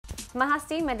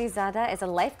Mahastee Medizada is a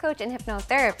life coach and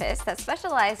hypnotherapist that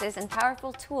specializes in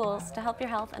powerful tools to help your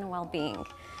health and well-being.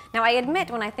 Now, I admit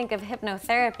when I think of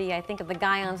hypnotherapy, I think of the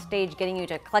guy on stage getting you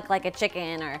to cluck like a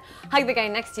chicken or hug the guy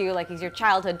next to you like he's your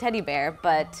childhood teddy bear,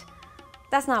 but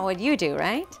that's not what you do,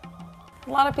 right? A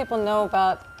lot of people know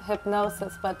about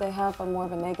hypnosis, but they have more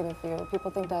of a negative view.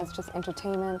 People think that it's just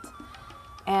entertainment,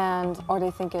 or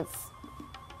they think it's,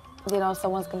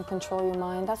 someone's going to control your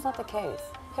mind. That's not the case.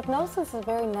 Hypnosis is a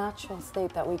very natural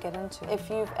state that we get into. If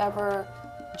you've ever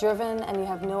driven and you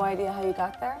have no idea how you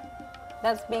got there,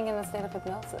 that's being in a state of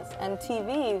hypnosis. And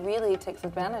TV really takes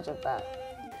advantage of that.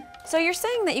 So you're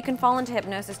saying that you can fall into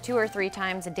hypnosis 2 or 3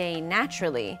 times a day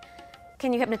naturally.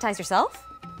 Can you hypnotize yourself?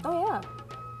 Oh, yeah.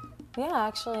 Yeah,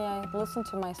 actually, I listen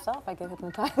to myself. I get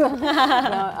hypnotized.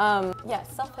 Yeah,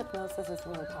 self-hypnosis is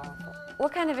really powerful.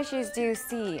 What kind of issues do you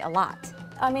see a lot?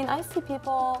 I mean, I see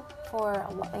people for,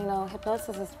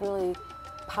 hypnosis is really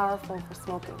powerful for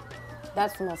smoking.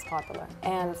 That's the most popular,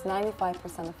 and it's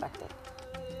 95% effective.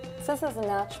 Since it's a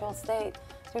natural state,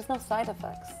 there's no side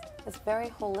effects. It's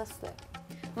very holistic.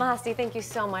 Mahastee, thank you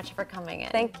so much for coming in.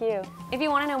 Thank you. If you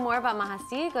want to know more about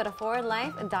Mahastee, go to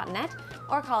forwardlife.net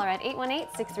or call her at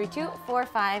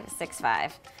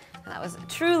 818-632-4565. That was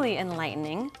truly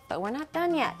enlightening, but we're not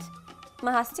done yet.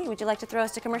 Mahastee, would you like to throw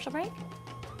us to commercial break?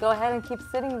 Go ahead and keep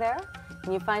sitting there,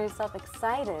 and you find yourself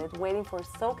excited waiting for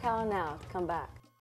Socal Now to come back.